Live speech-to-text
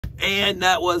And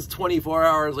that was 24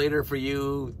 hours later for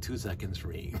you, 2 seconds for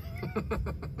me.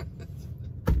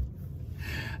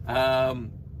 Now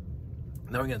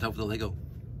we're going to talk about the Lego.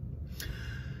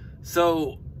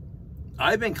 So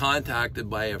I've been contacted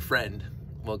by a friend,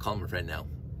 we'll call him a friend now,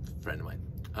 a friend of mine,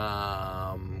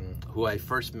 who I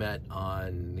first met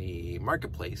on the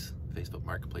marketplace, Facebook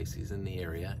marketplace. He's in the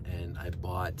area, and I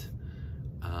bought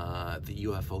the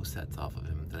UFO sets off of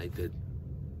him that I did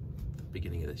at the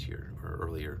beginning of this year, or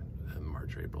earlier,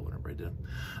 March or April, whenever I did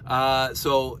them.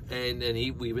 So, and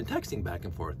we've been texting back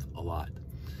and forth a lot,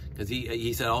 because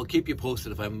he said, I'll keep you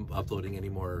posted if I'm uploading any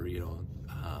more, you know,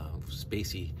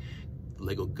 spacey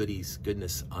Lego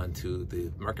goodness onto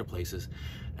the marketplaces,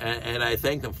 and I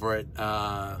thanked him for it.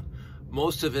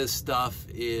 Most of his stuff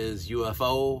is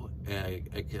UFO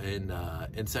and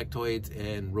insectoids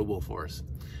and RoboForce,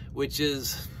 which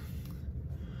is,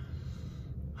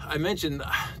 I mentioned,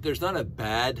 there's not a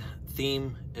bad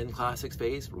theme in classic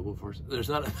space. RoboForce, there's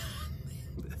not a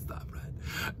that's not bad.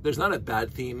 There's not a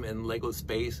bad theme in Lego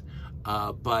space,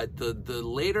 but the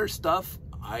later stuff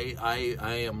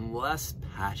I am less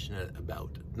passionate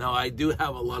about. Now, I do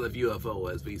have a lot of UFO,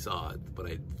 as we saw, but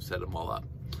I set them all up.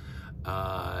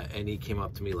 And he came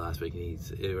up to me last week, and he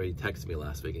texted me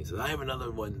last week, and he said, I have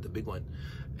another one, the big one.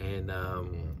 And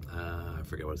I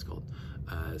forget what it's called.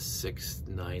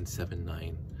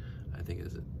 6979, I think it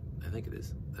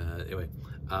is. Anyway,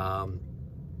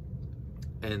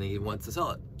 and he wants to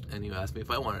sell it. And he asked me if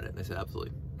I wanted it, and I said,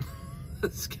 absolutely.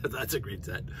 That's a great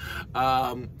set.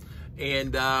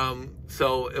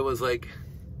 So it was like,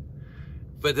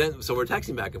 but then, so we're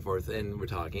texting back and forth, and we're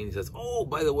talking. He says, oh,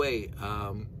 by the way,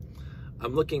 I'm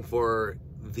looking for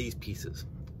these pieces.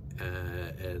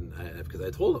 And because I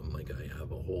told him, like, I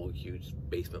have a whole huge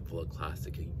basement full of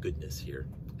classic goodness here.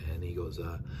 And he goes,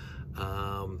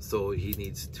 so he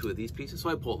needs 2 of these pieces. So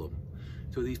I pulled him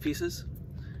 2 of these pieces.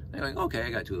 And I'm going, okay,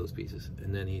 I got 2 of those pieces.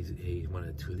 And then he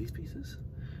wanted 2 of these pieces.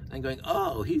 And I'm going,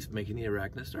 oh, he's making the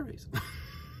Arachnid Starbase.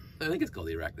 I think it's called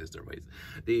the Arachnid Starbase.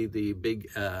 The big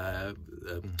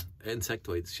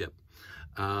insectoids ship.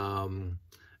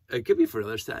 It could be for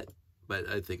another set, but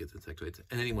I think it's insectoids.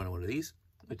 And then he wanted 1 of these,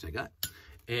 which I got.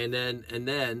 And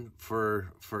then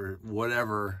for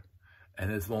whatever, and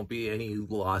this won't be any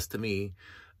loss to me,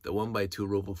 the 1x2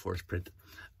 RoboForce print.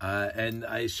 And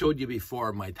I showed you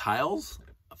before my tiles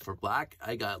for black.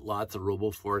 I got lots of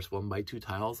RoboForce 1x2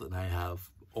 tiles, and I have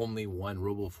only 1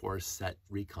 RoboForce set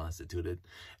reconstituted,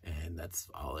 and that's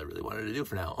all I really wanted to do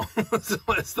for now. So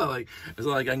it's not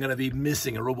like I'm gonna be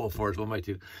missing a RoboForce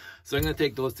 1x2. So I'm gonna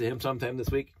take those to him sometime this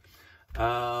week.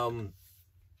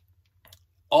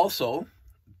 Also,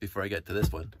 before I get to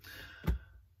this one,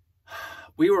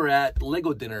 we were at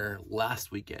Lego dinner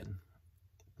last weekend.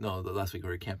 No, the last week we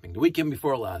were camping. The weekend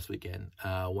before last weekend,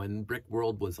 when Brick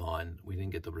World was on. We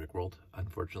didn't get to Brick World,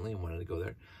 unfortunately. I wanted to go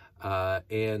there.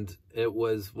 And it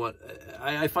was what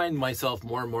I find myself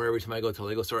more and more every time I go to a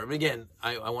Lego store. And again,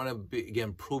 I want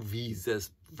to prove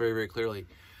this very, very clearly.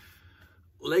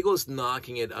 Lego's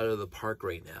knocking it out of the park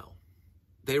right now.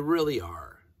 They really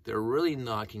are. They're really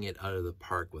knocking it out of the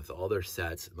park with all their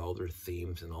sets and all their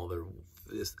themes and all their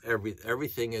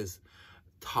everything is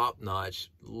top notch,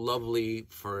 lovely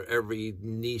for every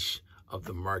niche of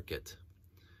the market.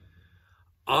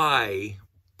 I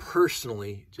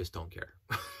personally just don't care.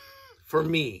 For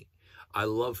me, I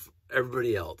love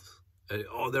everybody else. And,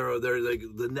 oh, they're like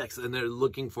the next, and they're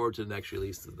looking forward to the next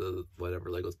release of the whatever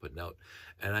Lego's putting out,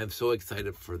 and I'm so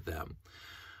excited for them.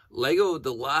 Lego,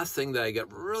 the last thing that I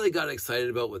really got excited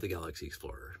about was the Galaxy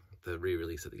Explorer, the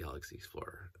re-release of the Galaxy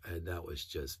Explorer, and that was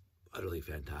just utterly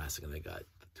fantastic. And I got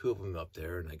 2 of them up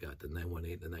there, and I got the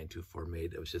 918 and the 924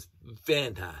 made. It was just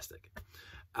fantastic,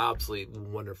 absolutely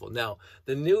wonderful. Now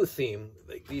the new theme,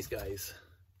 like these guys,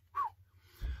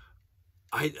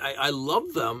 I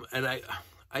love them, and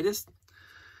I just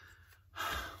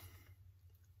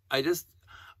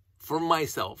for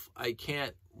myself, I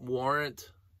can't warrant,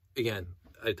 again,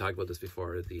 I talked about this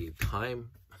before, the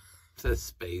time, the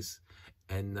space,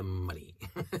 and the money.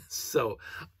 So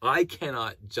I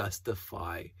cannot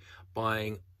justify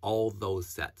buying all those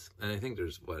sets. And I think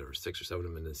there's, whatever, 6 or 7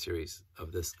 of them in this series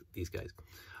of these guys.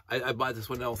 I bought this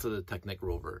one, also the Technic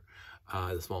Rover,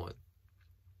 the small one.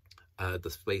 The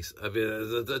space, I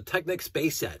mean, the Technic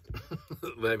space set.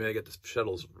 I mean, I got the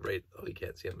shuttles right, oh, you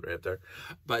can't see them right up there.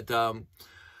 But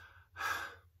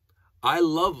I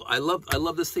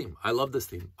love this theme. I love this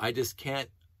theme. I just can't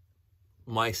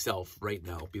myself right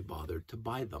now be bothered to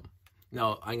buy them.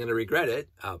 Now, I'm going to regret it,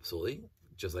 absolutely,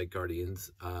 just like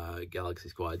Guardians, Galaxy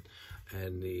Squad,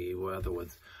 and the other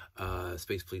ones,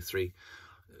 Space Police 3.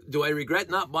 Do I regret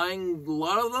not buying a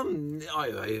lot of them?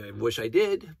 I wish I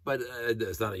did, but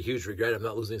it's not a huge regret. I'm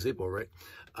not losing sleep over it.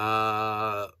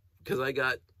 Because I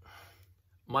got,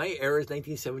 my era is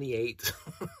 1978.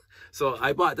 So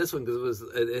I bought this one because it was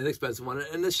an inexpensive one,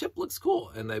 and the ship looks cool,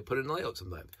 and I put it in layout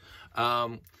sometimes.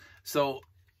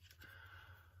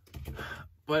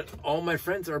 But all my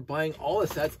friends are buying all the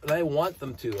sets, and I want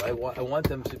them to. I want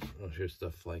them to. Oh, here's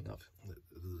stuff flying off.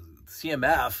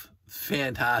 CMF,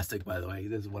 fantastic, by the way.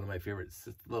 This is one of my favorite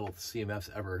little CMFs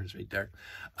ever. It's right there.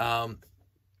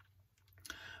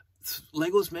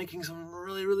 Lego's making some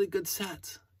really, really good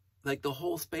sets. Like the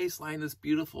whole space line is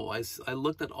beautiful. I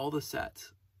looked at all the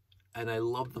sets, and I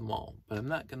love them all, but I'm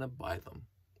not gonna buy them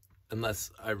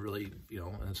unless I really, you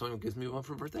know, and someone gives me one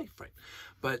for birthday, right?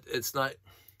 But it's not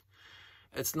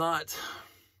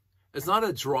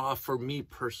a draw for me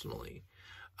personally.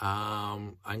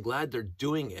 I'm glad they're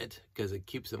doing it because it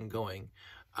keeps them going.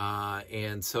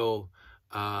 And so,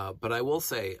 but I will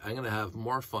say I'm going to have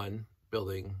more fun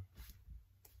building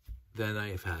than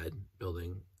I've had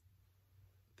building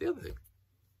the other thing,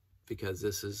 because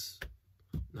this is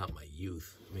not my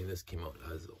youth. I mean, this came out,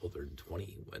 I was older than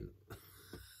 20 when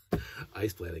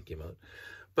Ice Planet came out.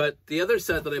 But the other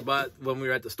set that I bought when we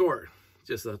were at the store,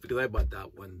 just because I bought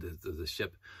that one, the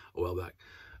ship, a while back,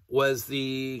 was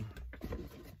the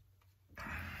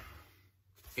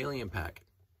Alien pack.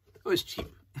 It was cheap,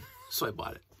 so I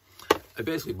bought it. I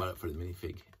basically bought it for the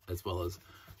minifig, as well as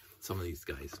some of these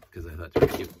guys, because I thought they were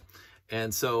cute.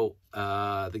 And so,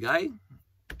 the guy,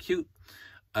 cute.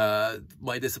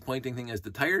 My disappointing thing is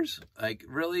the tires. Like,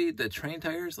 really, the train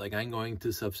tires, like, I'm going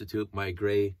to substitute my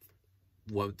gray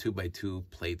 2x2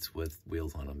 plates with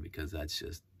wheels on them, because that's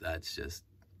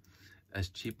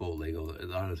cheapo Lego.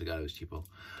 Honest to God, it was cheapo.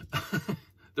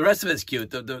 The rest of it's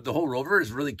cute. The whole rover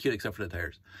is really cute, except for the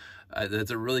tires.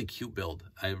 That's a really cute build.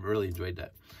 I really enjoyed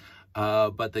that.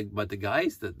 But the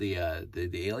guys,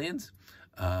 the aliens,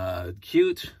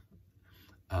 cute,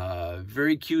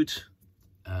 very cute,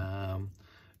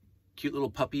 cute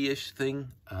little puppy-ish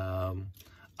thing. I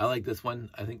like this one.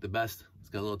 I think the best. It's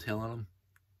got a little tail on him.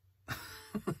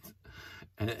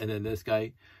 and then this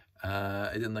guy,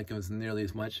 I didn't like him as nearly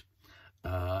as much.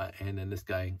 And then this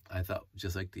guy, I thought,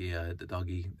 just like the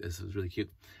doggy, this was really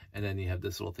cute. And then you have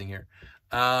this little thing here.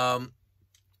 I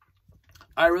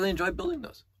really enjoyed building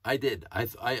those. I did.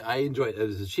 I enjoyed it. It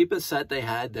was the cheapest set they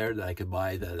had there that I could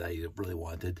buy that I really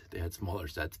wanted. They had smaller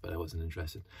sets, but I wasn't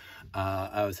interested.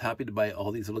 I was happy to buy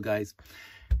all these little guys.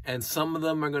 And some of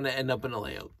them are going to end up in a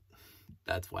layout.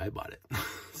 That's why I bought it.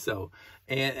 So,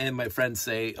 and my friends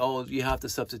say, oh, you have to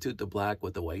substitute the black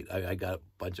with the white. I got a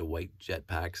bunch of white jet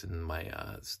packs in my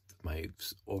my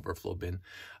overflow bin.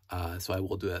 So I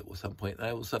will do that at some point. And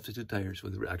I will substitute tires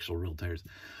with actual real tires.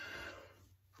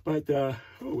 But, oh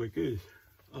my goodness.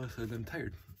 Oh, so I'm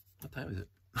tired. What time is it?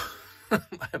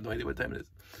 I have no idea what time it is.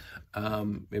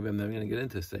 Maybe I'm not going to get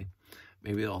into this thing.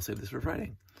 Maybe I'll save this for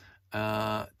Friday.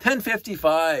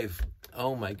 10:55.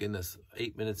 Oh my goodness.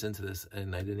 8 minutes into this,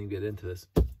 and I didn't even get into this.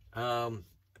 I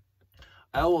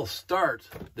will start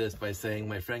this by saying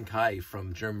my friend Kai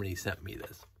from Germany sent me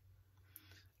this.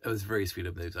 It was very sweet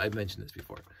of him. I've mentioned this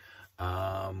before.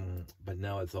 But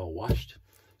now it's all washed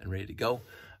and ready to go.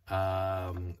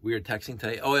 We were texting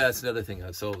today. Oh, yeah, that's another thing.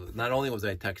 So not only was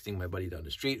I texting my buddy down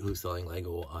the street who's selling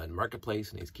Lego on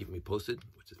Marketplace, and he's keeping me posted,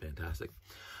 which is fantastic.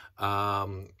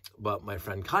 But my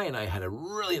friend Kai and I had a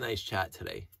really nice chat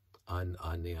today on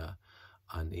the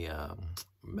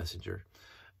Messenger.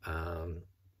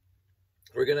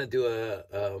 We're gonna do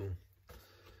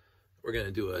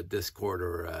a Discord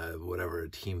or whatever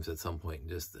Teams at some point, and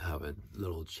just have a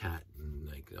little chat and,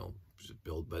 like, you know,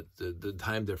 build. But the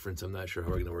time difference, I'm not sure how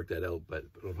we're gonna work that out, but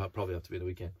it'll probably have to be the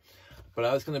weekend. But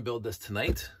I was gonna build this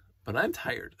tonight, but I'm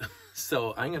tired.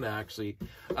 So I'm gonna actually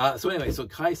so anyway, so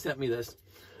Kai sent me this.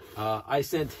 I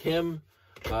sent him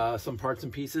some parts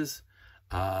and pieces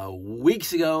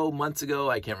weeks ago, months ago.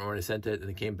 I can't remember when I sent it, and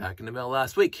it came back in the mail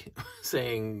last week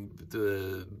saying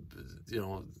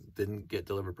didn't get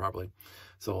delivered properly.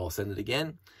 So I'll send it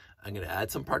again. I'm gonna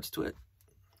add some parts to it.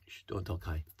 Shh, don't tell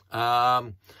Kai.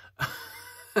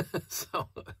 So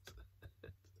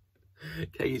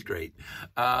okay, he's great.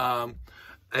 And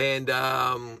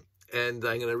I'm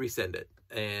gonna resend it,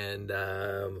 and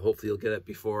hopefully you'll get it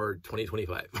before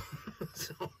 2025.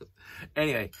 So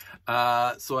anyway,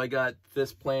 so I got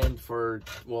this planned for,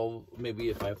 well, maybe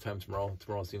if I have time tomorrow.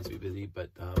 Tomorrow seems to be busy, but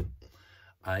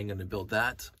I'm gonna build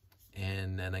that,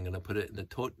 and then I'm gonna put it in the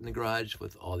tote in the garage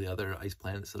with all the other ice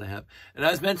planets that I have. And I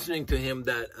was mentioning to him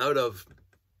that out of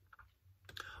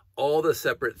all the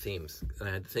separate themes, and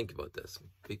I had to think about this,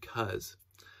 because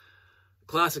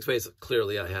Classic Space,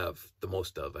 clearly I have the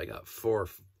most of. I got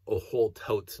whole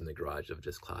totes in the garage of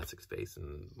just Classic Space,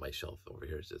 and my shelf over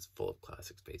here is just full of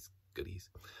Classic Space goodies.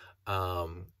 But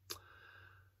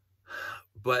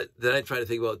then I try to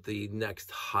think about the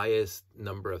next highest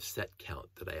number of set count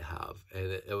that I have,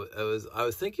 and I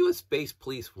was thinking it was Space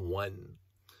Police 1,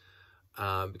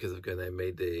 because again I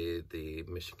made the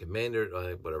Mission Commander,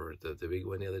 whatever, the big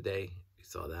one the other day. You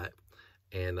saw that.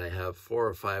 And I have 4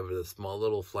 or 5 of the small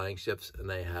little flying ships, and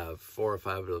I have 4 or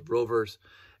 5 of the rovers,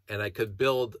 and I could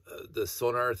build the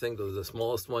sonar thing, the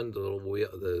smallest one, the little wheel,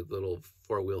 the little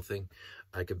 4-wheel thing.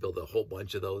 I could build a whole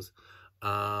bunch of those.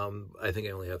 I think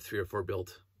I only have 3 or 4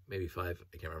 built, maybe 5.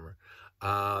 I can't remember.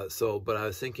 But I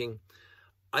was thinking,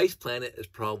 Ice Planet is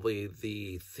probably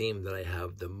the theme that I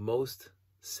have the most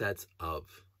sets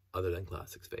of, other than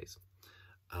Classic Space.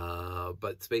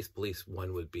 But Space Police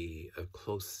 1 would be a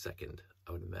close second,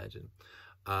 I would imagine.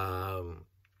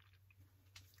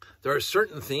 There are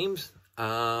certain themes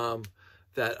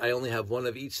that I only have 1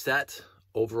 of each set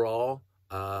overall.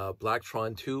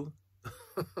 Blacktron 2.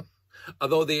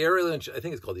 Although the aerial, I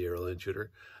think it's called the aerial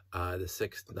intruder, the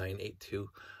 6982.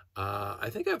 I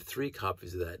think I have 3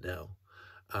 copies of that now.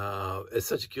 It's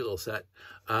such a cute little set.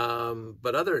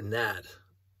 But other than that,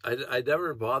 I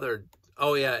never bothered.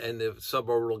 Oh yeah, and the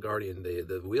Suborbital Guardian,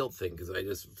 the wheeled thing, because I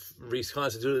just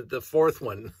reconstituted the 4th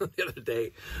one the other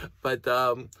day. But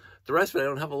the rest of it I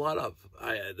don't have a lot of.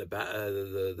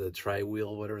 The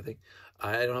tri-wheel, whatever thing,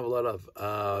 I don't have a lot of.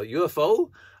 UFO,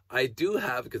 I do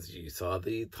have, because you saw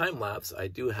the time lapse. I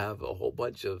do have a whole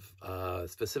bunch of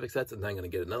specific sets, and I'm going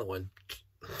to get another one,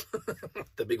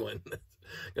 the big one. I'm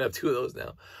gonna have 2 of those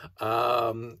now.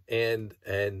 And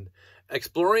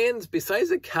Explorians, besides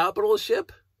the capital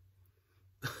ship.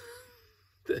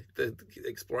 The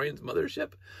Explorians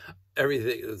mothership,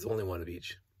 everything is only 1 of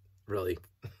each, really.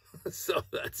 So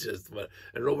that's just what.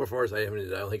 And Rover Force, I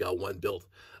only got 1 built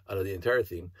out of the entire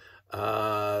theme.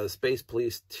 Space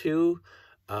Police 2,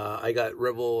 I got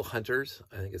Rebel Hunters,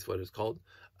 I think it's what it's called.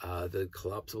 The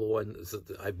collapsible one.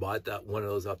 I bought that 1 of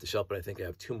those off the shelf, but I think I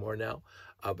have 2 more now.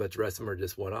 But the rest of them are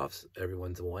just one-offs.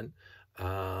 Everyone's a 1.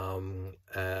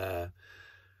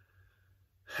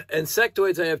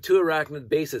 Insectoids, I have 2 arachnid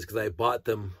bases because I bought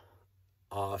them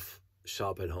off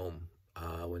Shop at Home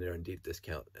when they were in deep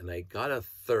discount. And I got a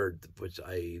 3rd, which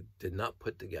I did not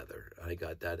put together. I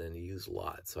got that in a used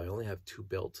lot. So I only have 2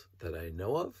 built that I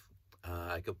know of.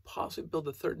 I could possibly build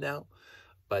a 3rd now.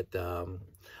 But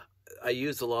I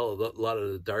used a lot of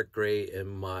the dark gray in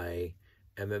my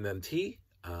MMMT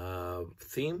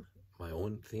theme, my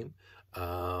own theme.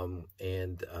 I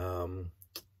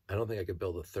don't think I could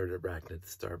build a 3rd arachnid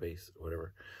starbase or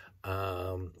whatever,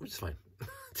 which is fine.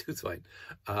 2's fine.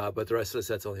 But the rest of the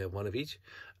sets only have 1 of each.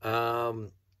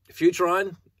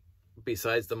 Futuron,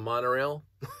 besides the monorail.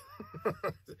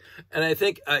 And I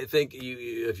think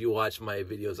you if you watch my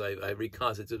videos, I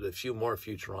reconstituted a few more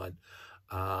Futuron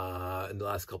in the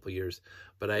last couple of years,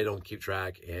 but I don't keep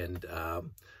track. And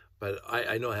but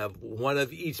I know I have 1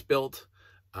 of each built.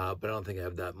 But I don't think I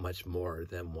have that much more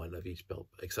than 1 of each built,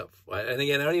 except, and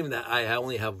again, I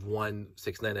only have 1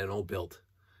 6990 built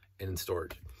in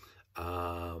storage.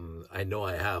 I know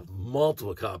I have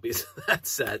multiple copies of that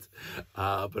set,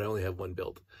 but I only have 1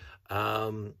 built.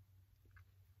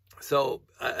 So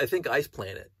I think Ice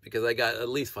Planet, because I got at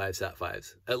least 5 Sat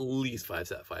 5s,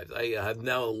 I have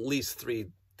now at least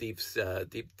 3 deep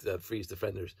freeze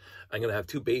defenders. I'm gonna have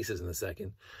 2 bases in a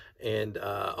second, and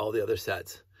all the other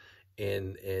sets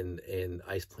in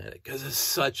Ice Planet, because it's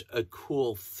such a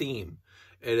cool theme.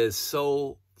 It is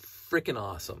so freaking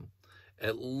awesome.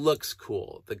 It looks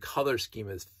cool. The color scheme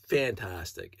is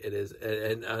fantastic. It is,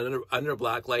 and under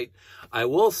blacklight, I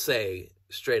will say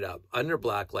straight up, under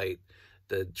blacklight,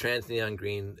 the trans neon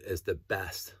green is the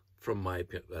best from my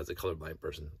opinion as a colorblind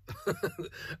person.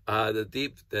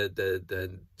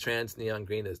 The trans neon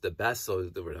green is the best. So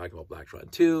we're talking about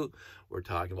Blacktron 2. We're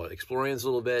talking about Explorians a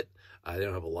little bit. They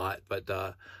don't have a lot, but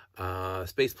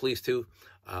Space Police 2,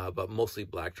 but mostly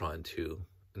Blacktron 2.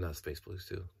 Not Space Police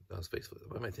 2. No, Space Police.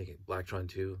 What am I thinking? Blacktron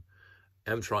 2,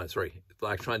 M-Tron. Sorry,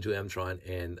 Blacktron 2, M-Tron,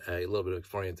 and a little bit of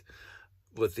Explorians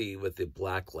with the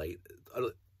black light.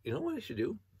 You know what I should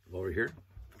do while we're here?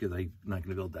 Because I'm not going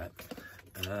to build that.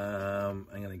 I'm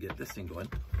going to get this thing going.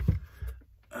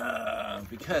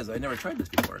 Because I never tried this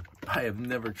before. I have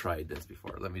never tried this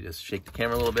before. Let me just shake the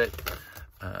camera a little bit.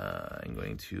 I'm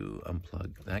going to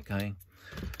unplug that guy.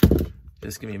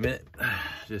 Just give me a minute.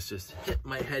 Just hit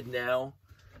my head now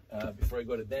before I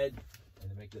go to bed. And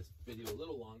to make this video a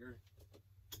little longer,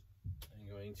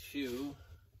 I'm going to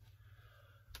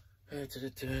Song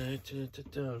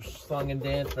and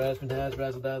dance, razzle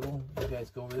dazzle. You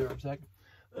guys go over there for a sec.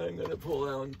 I'm gonna pull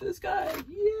down this guy.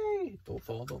 Yay! Don't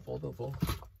fall, don't fall, don't fall.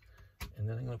 And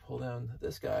then I'm gonna pull down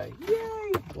this guy.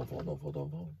 Yay! Don't fall, don't fall, don't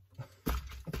fall.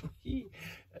 You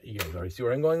guys already see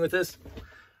where I'm going with this?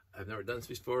 I've never done this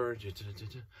before.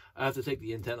 I have to take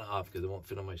the antenna off because it won't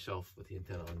fit on my shelf with the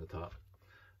antenna on the top.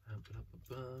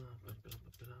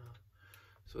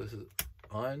 So this is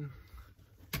on.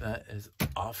 That is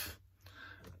off.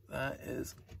 That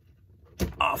is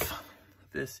off.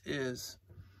 This is.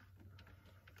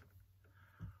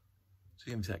 So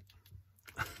give me a sec.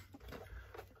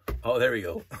 Oh, there we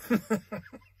go.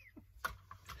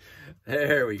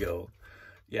 There we go.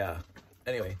 Yeah.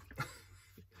 Anyway.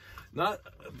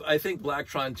 I think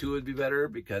Blacktron 2 would be better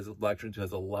because Blacktron 2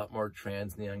 has a lot more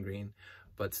trans neon green,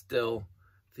 but still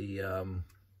the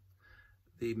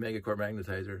Megacore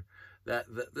magnetizer,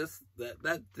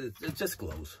 it just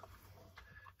glows.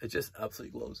 It just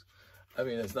absolutely glows. I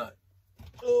mean, it's not,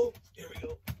 oh, here we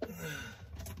go.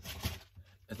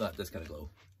 It's not this kind of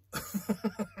glow.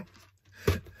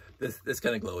 This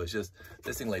kind of glow is just,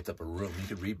 this thing lights up a room. You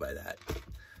could read by that.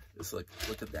 Just look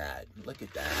at that. Look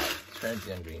at that. Trans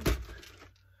neon green.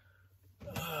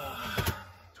 I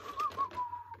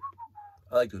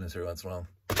like doing this every once in a while.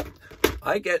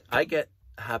 I get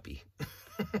happy.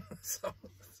 So,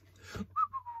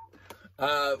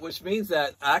 which means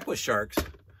that Aqua Sharks,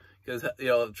 because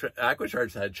Aqua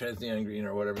Sharks had trans neon green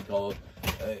or whatever you call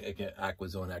it, Aqua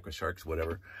Zone, Aqua Sharks,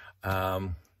 whatever.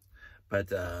 But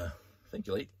thank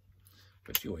you, late.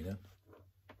 Put you away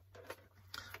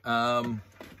now.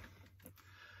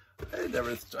 I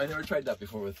never tried that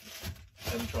before with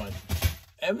M-Tron.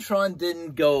 M-Tron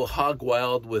didn't go hog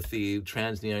wild with the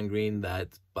trans neon green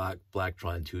that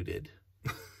Blacktron 2 did.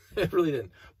 It really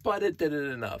didn't, but it did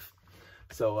it enough.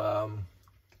 So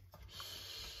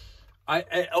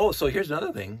so here's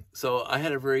another thing. So I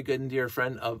had a very good and dear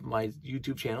friend of my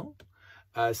YouTube channel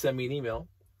send me an email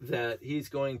that he's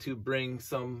going to bring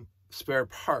some spare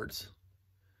parts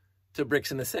to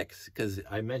Bricks in the 6, because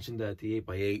I mentioned that the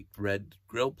 8x8 red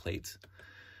grill plates,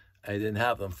 I didn't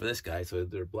have them for this guy, so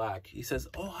they're black. He says,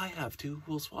 oh, I have to.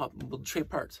 We'll swap. We'll trade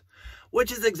parts,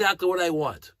 which is exactly what I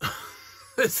want.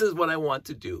 This is what I want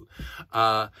to do.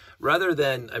 Rather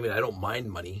than, I mean, I don't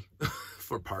mind money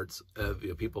for parts.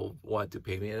 People want to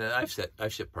pay me, and I've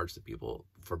shipped parts to people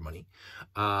for money.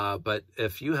 But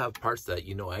if you have parts that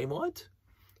you know I want,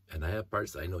 and I have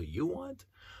parts that I know you want,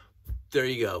 there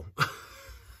you go.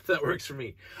 That works for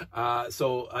me.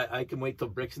 So I can wait till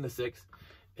Bricks in the 6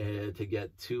 to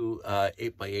get 2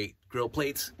 8x8 grill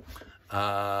plates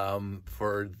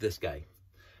for this guy.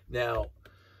 Now,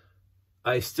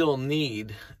 I still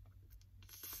need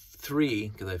 3,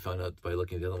 because I found out by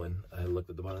looking at the other one. I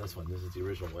looked at the bottom of this one. This is the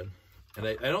original one. And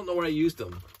I don't know where I used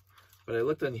them, but I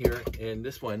looked on here, and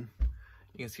this one,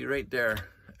 you can see right there,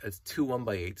 it's 2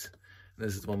 1x8s. And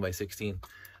this is 1x16.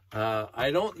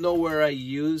 I don't know where I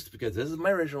used, because this is my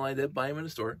original. I did buy them in a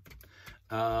store.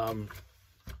 I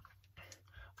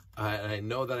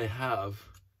know that I have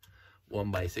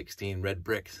 1x16 red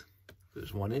bricks.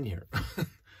 There's one in here.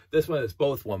 This one is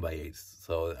both 1x8s.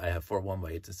 So I have 4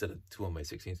 1x8s instead of 2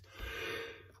 1x16s.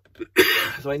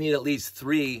 So I need at least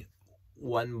 3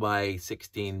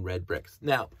 1x16 red bricks.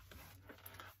 Now,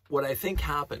 what I think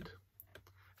happened,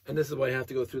 and this is why I have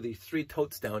to go through these 3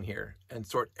 totes down here and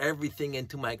sort everything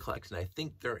into my collection. I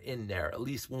think they're in there. At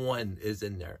least one is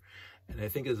in there. And I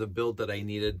think it's a build that I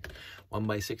needed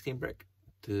 1x16 brick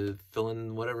to fill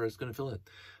in whatever it's going to fill in.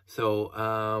 So,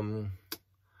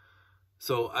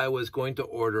 so I was going to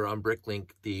order on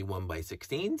BrickLink the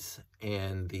 1x16s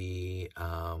and the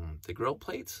grill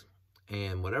plates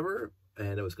and whatever.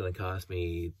 And it was going to cost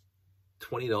me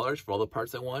 $20 for all the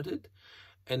parts I wanted.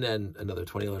 And then another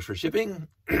 $20 for shipping.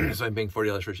 So I'm paying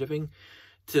 $40 for shipping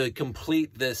to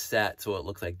complete this set so it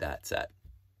looks like that set.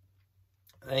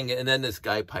 And then this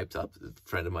guy pipes up, a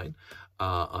friend of mine,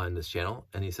 on this channel,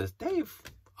 and he says, Dave,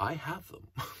 I have them.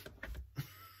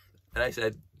 And I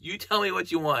said, you tell me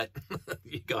what you want.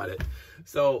 You got it.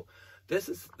 So this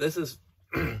is this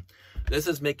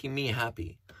is making me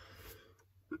happy.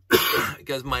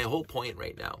 Because my whole point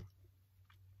right now,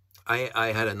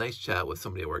 I had a nice chat with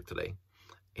somebody at work today.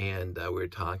 And we were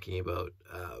talking about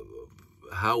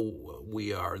how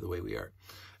we are the way we are,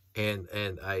 and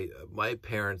my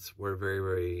parents were very,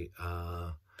 very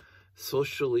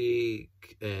socially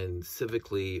and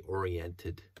civically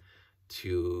oriented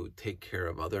to take care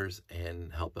of others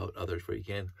and help out others where you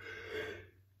can.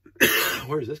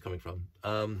 Where is this coming from?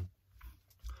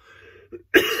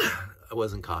 I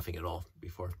wasn't coughing at all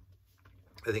before.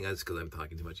 I think that's because I'm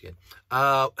talking too much again.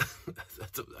 I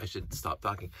should stop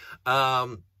talking.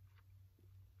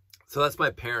 So that's my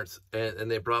parents, and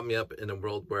they brought me up in a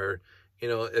world where, you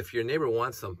know, if your neighbor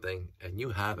wants something and you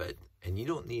have it and you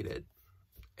don't need it,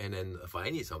 and then if I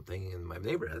need something and my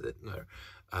neighbor has it,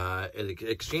 an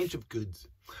exchange of goods.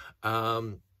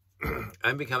 I'm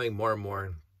becoming more and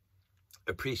more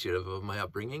appreciative of my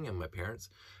upbringing and my parents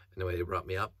and the way they brought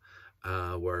me up,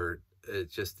 where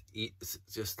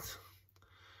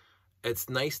it's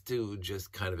nice to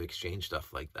just kind of exchange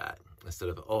stuff like that instead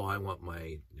of, oh, I want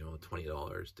my, you know,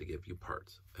 $20 to give you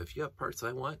parts. If you have parts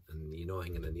I want, and you know I'm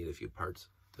going to need a few parts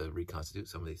to reconstitute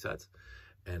some of these sets,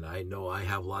 and I know I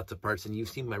have lots of parts, and you've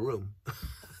seen my room,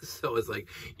 so it's like,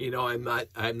 you know, I'm not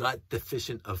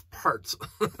deficient of parts.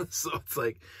 So it's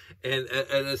like, and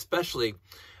especially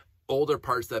older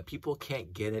parts that people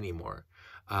can't get anymore.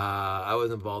 I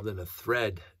was involved in a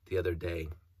thread the other day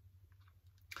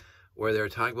where they were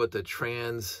talking about the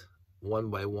trans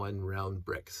 1x1 round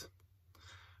bricks.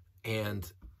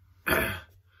 And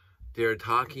they were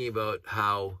talking about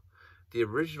how the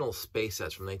original space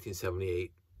sets from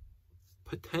 1978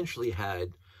 potentially had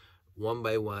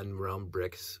 1x1 round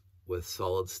bricks with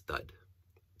solid stud,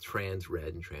 trans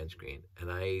red and trans green.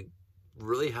 And I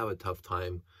really have a tough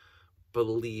time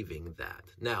believing that.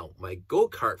 Now, my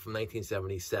go-kart from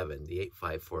 1977, the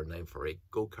 854948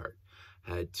 go-kart,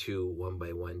 had two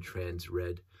 1x1 trans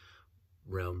red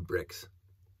round bricks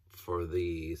for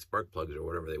the spark plugs or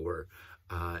whatever they were,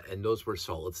 and those were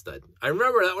solid stud. I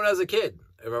remember that when I was a kid.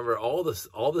 I remember all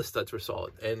the studs were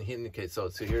solid. And okay, so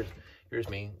here's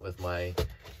me with my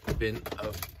bin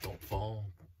of don't fall.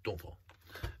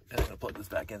 And I'm gonna plug this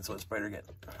back in so it's brighter again.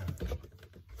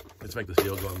 Let's make this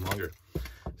video go on longer.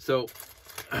 So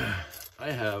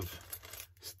I have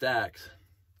stacks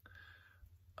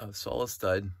of solid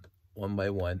stud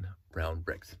 1x1 round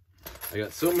bricks. I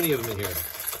got so many of them in here.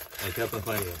 I kept on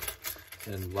finding them.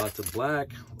 And lots of black,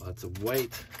 lots of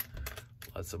white,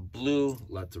 lots of blue,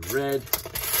 lots of red.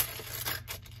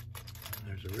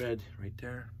 There's a red right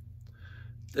there.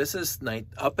 This is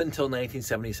up until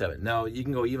 1977. Now, you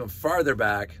can go even farther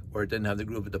back where it didn't have the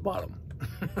groove at the bottom.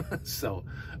 So,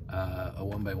 a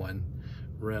 1x1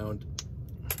 round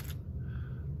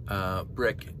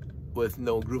brick with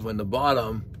no groove on the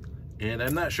bottom. And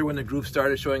I'm not sure when the groove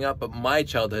started showing up, but my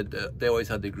childhood, they always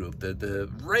had the groove.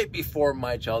 Right before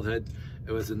my childhood,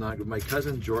 it was not groove. My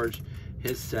cousin George,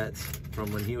 his sets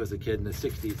from when he was a kid in the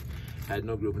 60s had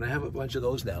no groove. And I have a bunch of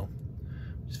those now,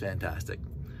 which is fantastic.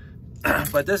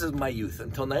 But this is my youth.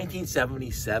 Until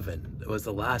 1977, it was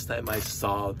the last time I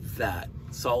saw that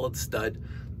solid stud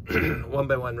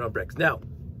 1x1 round bricks. Now,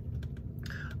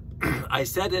 I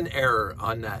said in error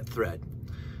on that thread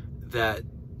that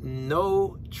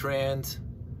no trans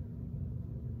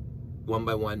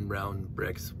 1x1 round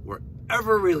bricks were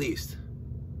ever released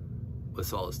with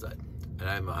solid stud. And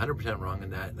I'm 100% wrong on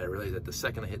that. And I realized that the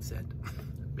second I hit send,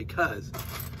 because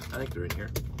I think they're in here.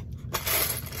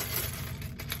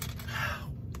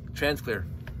 Trans-clear.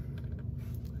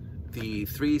 The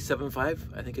 375,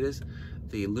 I think it is,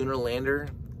 the lunar lander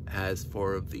has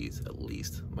 4 of these at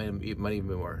least, might even be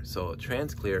more. So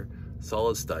trans-clear,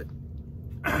 solid stud.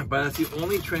 But that's the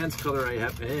only trans color I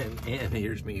have in, and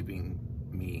here's me being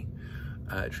me.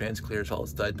 Trans-clear, solid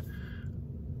stud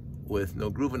with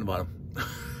no groove in the bottom.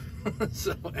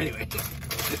 So anyway,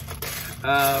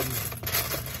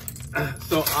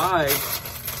 so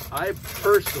I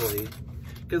personally,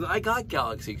 because I got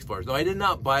Galaxy Explorers. No, I did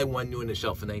not buy one new on the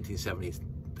shelf in 1970s.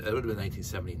 That would have been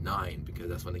 1979, because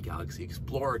that's when the Galaxy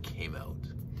Explorer came out.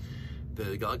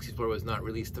 The Galaxy Explorer was not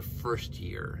released the first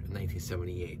year in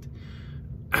 1978.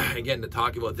 Again, to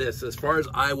talk about this, as far as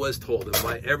I was told, and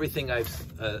everything I've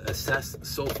assessed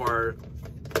so far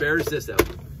bears this out.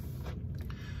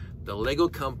 The Lego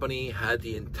company had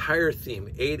the entire theme,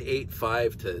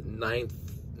 885 to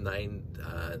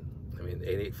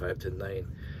 885 to 9.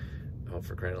 Oh,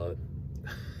 for crying out loud.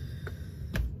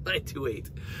 928.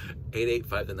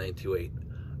 885 to 928.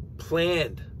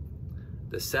 Planned.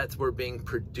 The sets were being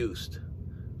produced.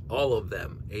 All of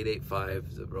them.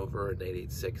 885, the Rover, and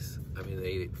 886. I mean, the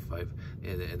 885.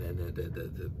 And then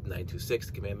the 926,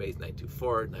 the command base,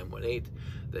 924, 918.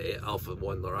 The Alpha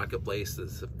 1, the rocket place,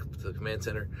 the command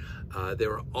center. They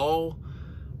were all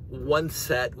one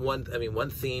set, one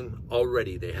theme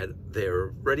already. They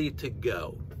were ready to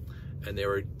go. And they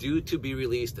were due to be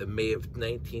released in May of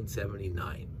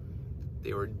 1979.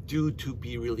 They were due to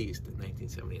be released in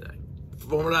 1979.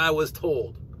 From what I was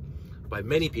told by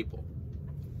many people.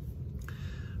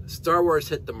 Star Wars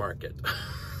hit the market.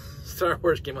 Star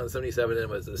Wars came out in 77 and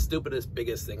was the stupidest,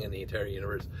 biggest thing in the entire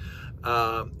universe.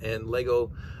 And Lego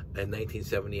in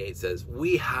 1978 says,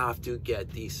 we have to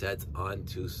get these sets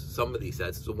onto some of these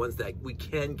sets, the ones that we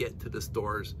can get to the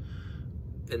stores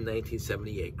in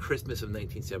 1978, Christmas of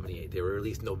 1978. They were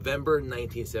released November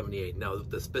 1978. Now,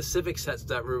 the specific sets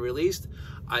that were released,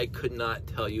 I could not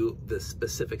tell you the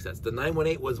specific sets. The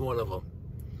 918 was one of them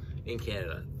in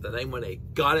Canada. The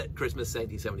 918, got it Christmas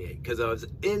 1978, because I was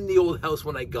in the old house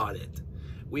when I got it.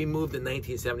 We moved in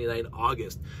 1979,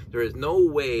 August. There is no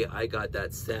way I got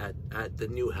that set at the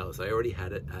new house. I already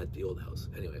had it at the old house.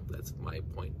 Anyway, that's my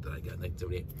point that I got in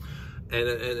 1978.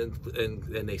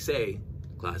 And they say,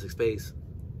 classic space.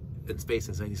 In space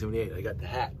since 1978. I got the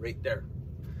hat right there.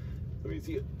 Let me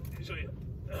see it. Let me show you.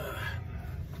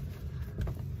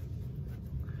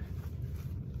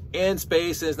 In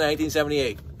space since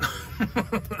 1978.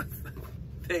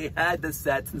 They had the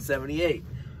sets in 78,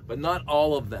 but not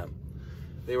all of them.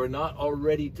 They were not all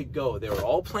ready to go. They were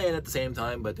all planned at the same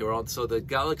time, but they were all, so the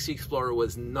Galaxy Explorer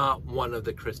was not one of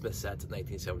the Christmas sets in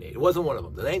 1978. It wasn't one of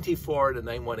them. The 924 and the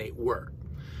 918 were.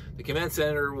 The Command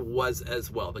Center was as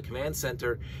well. The Command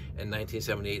Center in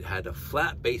 1978 had a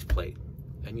flat base plate,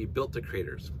 and you built the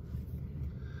craters.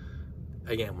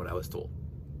 Again, what I was told.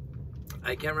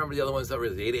 I can't remember the other ones that were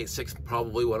the 886,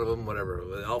 probably one of them, whatever.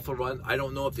 The Alpha one, I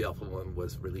don't know if the Alpha one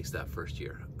was released that first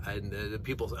year. And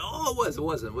people say, oh, it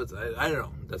wasn't. I don't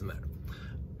know, it doesn't matter.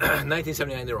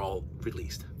 1979, they were all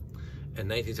released. And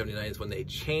 1979 is when they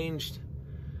changed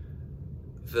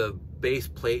the base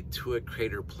plate to a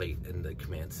crater plate in the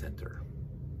Command Center.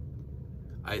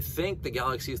 I think the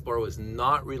Galaxy Explorer was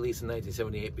not released in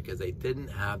 1978 because they didn't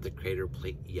have the crater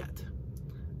plate yet.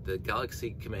 The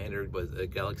Galaxy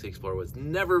Explorer was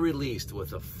never released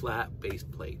with a flat base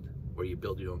plate where you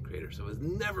build your own crater. So it was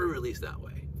never released that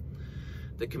way.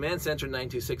 The Command Center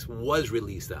 926 was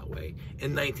released that way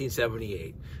in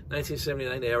 1978.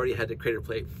 1979, they already had the crater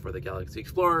plate for the Galaxy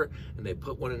Explorer, and they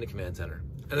put one in the Command Center.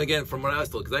 And again, from what I was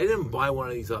told, because I didn't buy one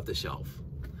of these off the shelf,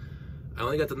 I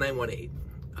only got the 918.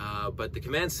 But the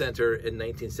Command Center in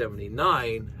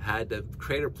 1979 had the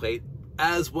crater plate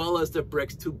as well as the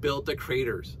bricks to build the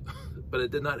craters, but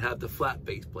it did not have the flat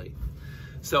base plate.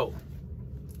 So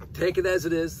take it as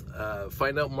it is,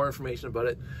 find out more information about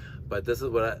it. But this is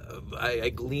what I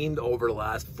gleaned over the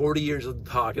last 40 years of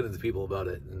talking to people about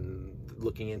it and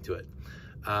looking into it.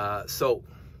 So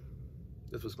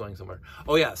this was going somewhere.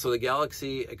 Oh yeah, so the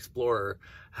Galaxy Explorer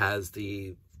has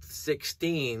the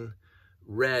 16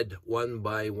 red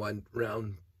 1x1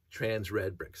 round trans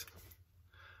red bricks.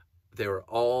 They were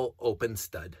all open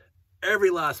stud. Every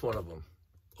last one of them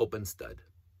open stud,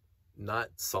 not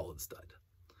solid stud.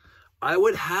 I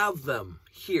would have them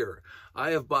here.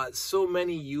 I have bought so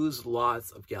many used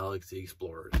lots of Galaxy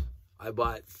Explorers. I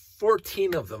bought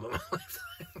 14 of them in my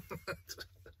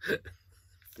lifetime.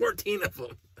 14 of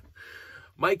them.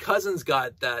 My cousins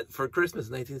got that for Christmas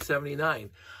in 1979.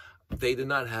 They did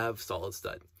not have solid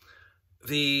stud.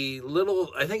 The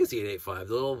little, I think it's the 885,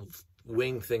 the little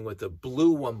wing thing with the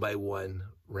blue 1x1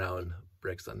 round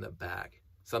bricks on the back.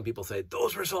 Some people say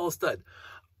those were solid stud.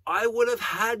 I would have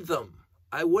had them.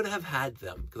 I would have had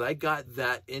them because I got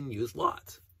that in used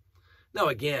lots. Now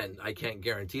again, I can't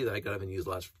guarantee that I got them in used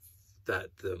lots. That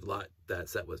that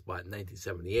set was bought in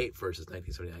 1978 versus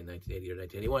 1979, 1980, or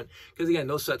 1981. Because again,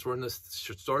 those sets were in the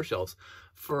store shelves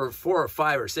for 4 or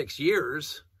 5 or 6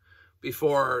 years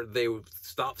before they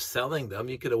stopped selling them.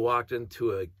 You could have walked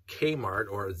into a Kmart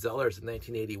or a Zellers in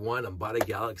 1981 and bought a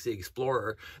Galaxy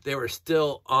Explorer. They were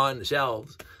still on the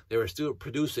shelves. They were still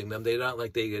producing them. They're not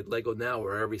like they get Lego now,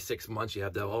 where every 6 months you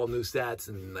have to have all new sets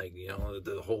and, like, you know,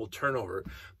 the whole turnover.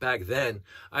 Back then,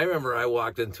 I remember I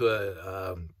walked into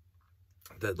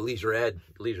the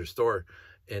leisure store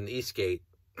in Eastgate,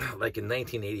 like in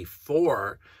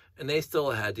 1984, and they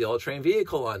still had the all-terrain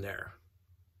vehicle on there.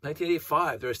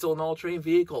 1985, there was still an all-terrain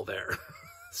vehicle there.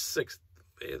 6,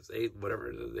 8,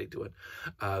 whatever they doing.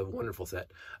 Wonderful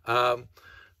set. The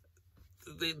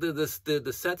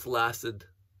sets lasted.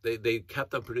 They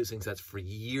kept on producing sets for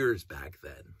years back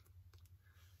then.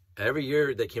 Every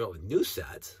year they came out with new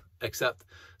sets, except,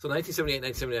 so 1978,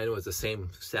 1979 was the same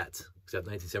sets, except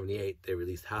 1978 they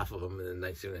released half of them, and then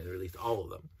 1979 they released all of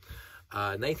them.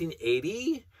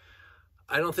 1980,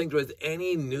 I don't think there was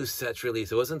any new sets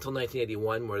released. It wasn't until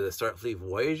 1981 where the Starfleet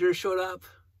Voyager showed up,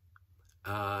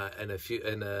 and I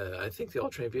think the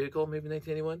all-terrain vehicle, maybe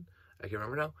 1981. I can't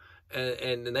remember now.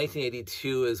 And in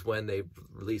 1982 is when they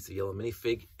released the yellow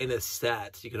minifig in a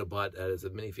set. You could have bought that as a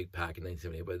minifig pack in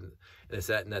 1978, but in a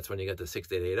set, and that's when you got the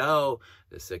 6880,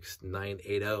 the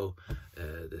 6980,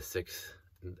 the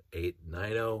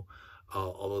 6890.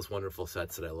 all those wonderful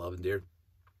sets that I love and dear.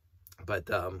 But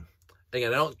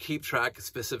again, I don't keep track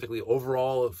specifically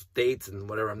overall of dates and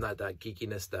whatever. I'm not that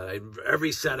geekiness that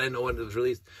every set I know when it was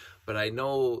released, but I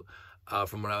know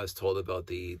from what I was told about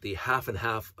the half and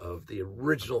half of the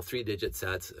original 3-digit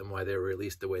sets and why they were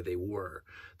released the way they were.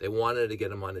 They wanted to get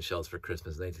them on the shelves for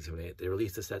Christmas 1978. They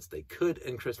released the sets they could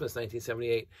in Christmas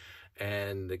 1978,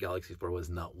 and the Galaxy Sport was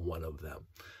not one of them.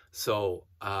 So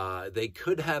they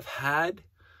could have had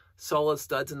solid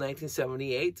studs in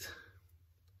 1978,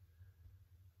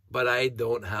 but I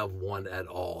don't have one at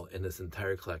all in this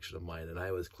entire collection of mine, and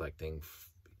I was collecting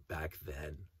back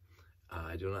then.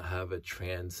 I do not have a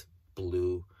trans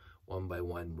blue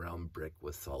 1x1 round brick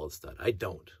with solid stud. I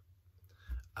don't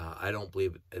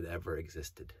believe it ever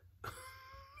existed.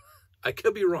 I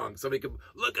could be wrong. Somebody could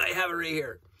look. I have it right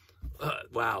here.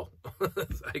 Wow.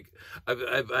 Like, I've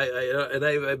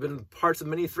been parts of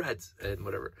many threads and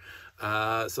whatever.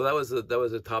 So that was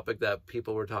a topic that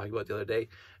people were talking about the other day,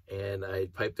 and I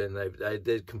piped in. I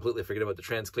did completely forget about the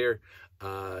trans clear,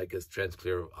 because trans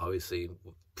clear obviously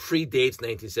predates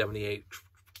 1978,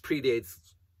 predates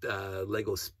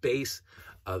Lego Space,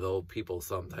 although people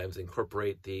sometimes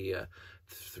incorporate the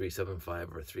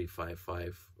 375 or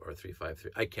 355 or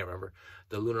 353. I can't remember.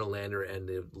 The lunar lander and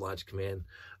the launch command.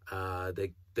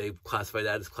 They classify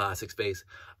that as classic space.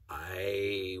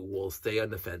 I will stay on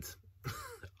the fence.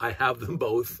 I have them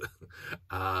both.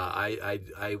 I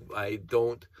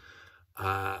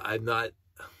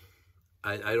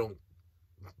don't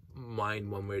mind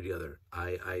one way or the other.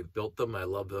 I built them. I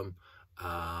love them.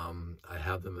 I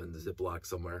have them in the Ziploc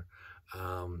somewhere.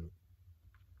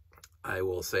 I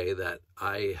will say that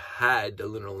I had the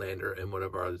lunar lander in one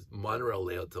of our monorail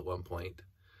layouts at one point,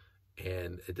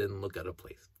 and it didn't look out of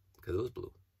place because it was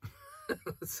blue.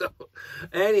 So,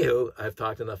 anywho, I've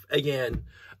talked enough. Again,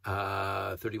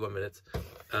 31 minutes.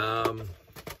 I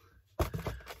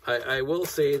will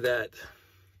say that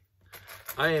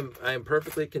I am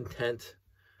perfectly content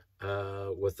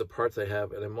with the parts I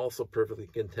have, and I'm also perfectly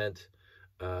content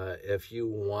if you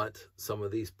want some of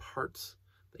these parts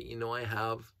that you know I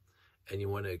have and you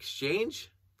want to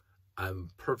exchange. I'm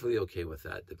perfectly okay with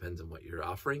that. Depends on what you're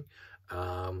offering.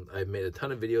 I've made a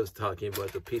ton of videos talking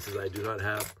about the pieces I do not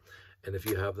have, and if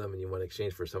you have them and you want to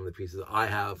exchange for some of the pieces I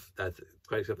have, that's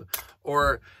quite acceptable.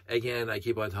 Or again, I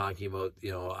keep on talking about,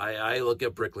 you know, I look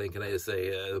at Bricklink and I just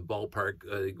say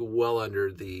ballpark well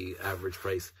under the average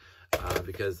price,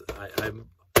 because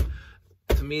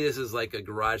to me, this is like a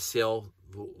garage sale.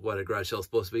 What a garage sale is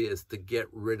supposed to be is to get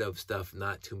rid of stuff,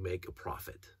 not to make a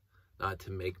profit, not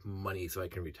to make money so I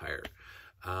can retire.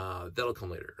 That'll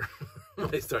come later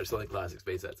when I start selling classic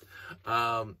space sets.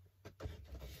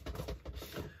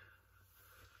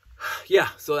 Yeah,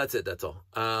 so that's it. That's all.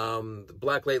 The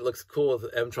Black Light looks cool.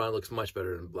 The M-Tron looks much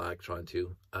better than Black Tron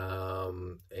 2.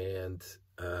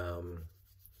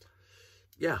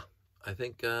 Yeah, I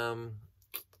think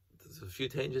there's a few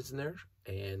tangents in there.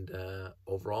 And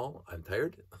overall, I'm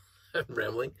tired. I'm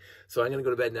rambling. So I'm going to go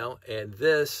to bed now. And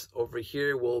this over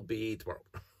here will be tomorrow.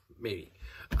 Maybe.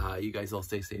 You guys all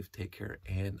stay safe. Take care.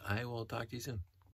 And I will talk to you soon.